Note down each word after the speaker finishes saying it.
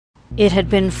It had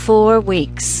been 4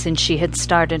 weeks since she had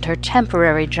started her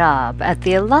temporary job at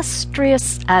the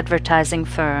illustrious advertising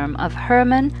firm of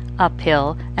Herman,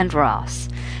 Uphill, and Ross,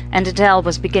 and Adele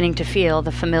was beginning to feel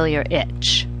the familiar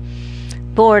itch.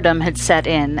 Boredom had set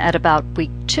in at about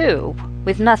week 2,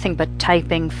 with nothing but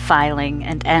typing, filing,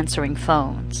 and answering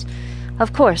phones.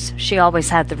 Of course, she always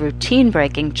had the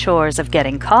routine-breaking chores of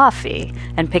getting coffee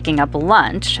and picking up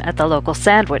lunch at the local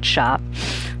sandwich shop.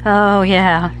 Oh,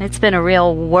 yeah, it's been a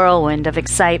real whirlwind of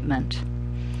excitement.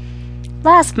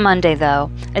 Last Monday,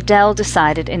 though, Adele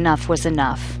decided enough was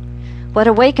enough. What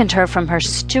awakened her from her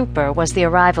stupor was the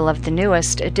arrival of the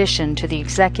newest addition to the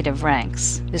executive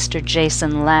ranks, Mr.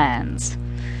 Jason Lands.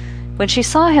 When she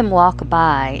saw him walk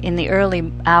by in the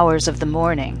early hours of the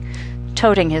morning,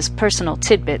 toting his personal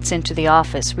tidbits into the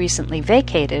office recently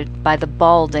vacated by the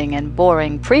balding and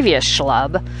boring previous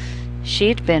schlub,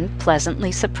 she'd been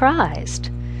pleasantly surprised.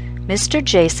 Mr.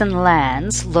 Jason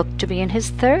Lands looked to be in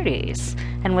his 30s,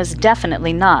 and was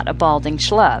definitely not a balding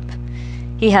schlub.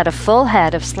 He had a full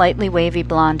head of slightly wavy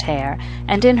blonde hair,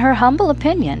 and in her humble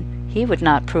opinion, he would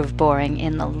not prove boring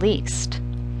in the least.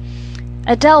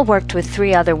 Adele worked with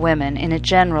 3 other women in a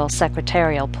general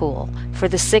secretarial pool for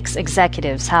the 6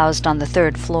 executives housed on the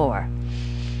 3rd floor.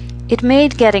 It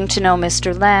made getting to know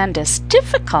Mr. Landis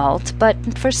difficult, but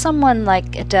for someone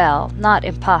like Adele, not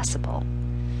impossible.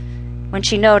 When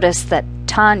she noticed that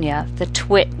Tanya, the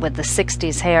twit with the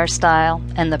 60s hairstyle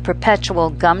and the perpetual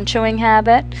gum-chewing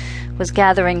habit, was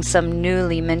gathering some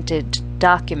newly minted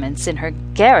documents in her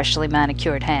garishly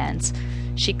manicured hands,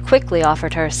 she quickly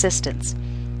offered her assistance.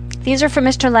 "These are for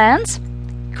Mr. Lands?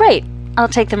 Great, I'll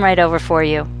take them right over for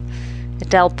you."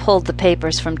 Adele pulled the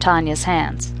papers from Tanya's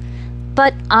hands.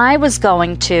 "But I was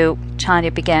going to—"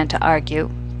 Tanya began to argue,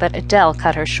 but Adele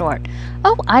cut her short.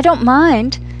 "Oh, I don't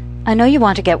mind. I know you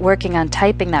want to get working on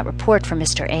typing that report for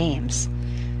Mr. Ames."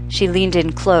 She leaned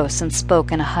in close and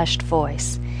spoke in a hushed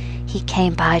voice. "He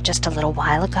came by just a little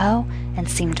while ago and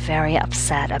seemed very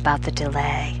upset about the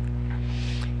delay."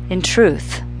 In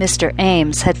truth, Mr.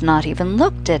 Ames had not even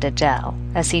looked at Adele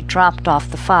as he dropped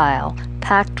off the file,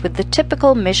 packed with the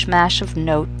typical mishmash of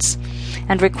notes,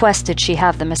 and requested she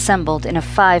have them assembled in a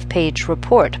 5-page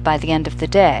report by the end of the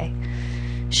day.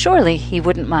 Surely he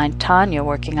wouldn't mind Tanya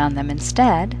working on them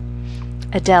instead.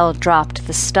 Adele dropped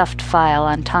the stuffed file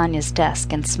on Tanya's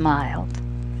desk and smiled.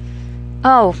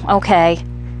 "Oh, okay.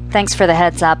 Thanks for the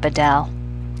heads up, Adele."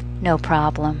 "No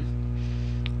problem."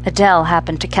 Adele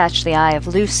happened to catch the eye of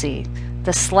Lucy,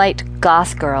 the slight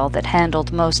goth girl that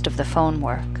handled most of the phone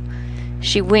work.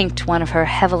 She winked one of her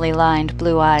heavily lined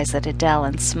blue eyes at Adele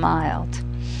and smiled.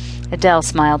 Adele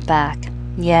smiled back.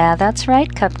 "Yeah, that's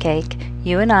right, Cupcake.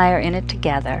 You and I are in it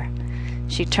together."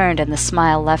 She turned and the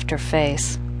smile left her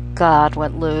face. God,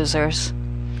 what losers.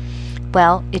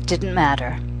 Well, it didn't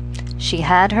matter. She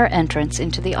had her entrance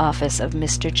into the office of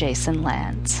Mr. Jason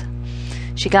Lands.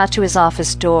 She got to his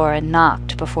office door and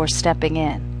knocked before stepping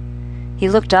in. He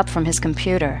looked up from his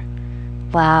computer.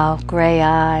 Wow, gray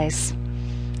eyes.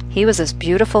 He was as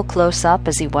beautiful close up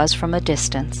as he was from a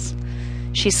distance.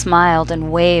 She smiled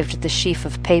and waved the sheaf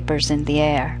of papers in the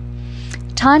air.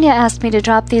 "Tanya asked me to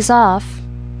drop these off."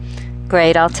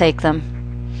 "Great, I'll take them."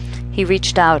 He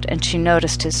reached out and she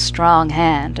noticed his strong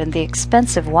hand and the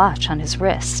expensive watch on his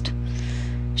wrist.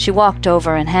 She walked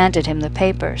over and handed him the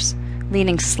papers,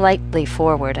 leaning slightly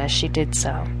forward as she did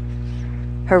so.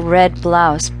 Her red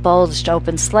blouse bulged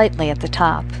open slightly at the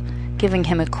top, giving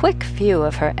him a quick view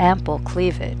of her ample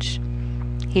cleavage.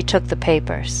 He took the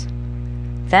papers.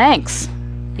 "Thanks.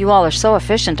 You all are so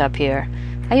efficient up here.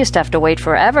 I used to have to wait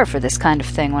forever for this kind of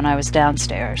thing when I was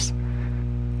downstairs."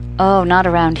 "Oh, not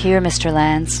around here, Mr.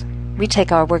 Lands. We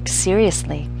take our work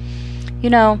seriously. You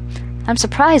know, I'm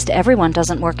surprised everyone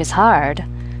doesn't work as hard.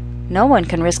 No one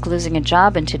can risk losing a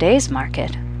job in today's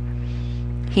market."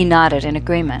 He nodded in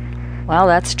agreement. "Well,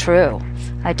 that's true.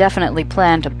 I definitely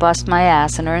plan to bust my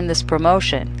ass and earn this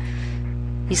promotion."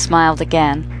 He smiled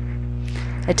again.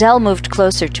 Adele moved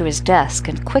closer to his desk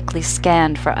and quickly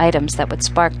scanned for items that would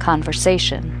spark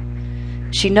conversation.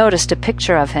 She noticed a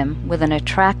picture of him with an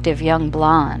attractive young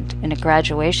blonde in a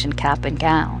graduation cap and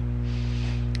gown.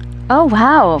 "Oh,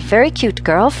 wow, very cute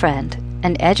girlfriend.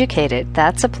 And educated,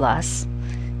 that's a plus."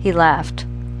 He laughed.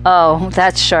 "Oh,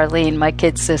 that's Charlene, my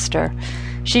kid sister.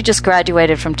 She just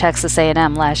graduated from Texas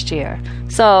A&M last year.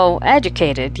 So,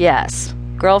 educated, yes.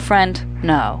 Girlfriend,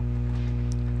 no."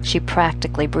 She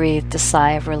practically breathed a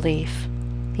sigh of relief.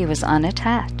 He was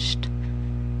unattached.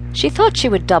 She thought she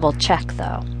would double-check,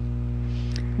 though.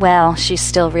 "Well, she's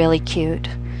still really cute.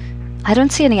 I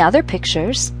don't see any other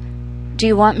pictures. Do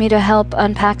you want me to help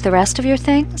unpack the rest of your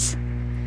things?"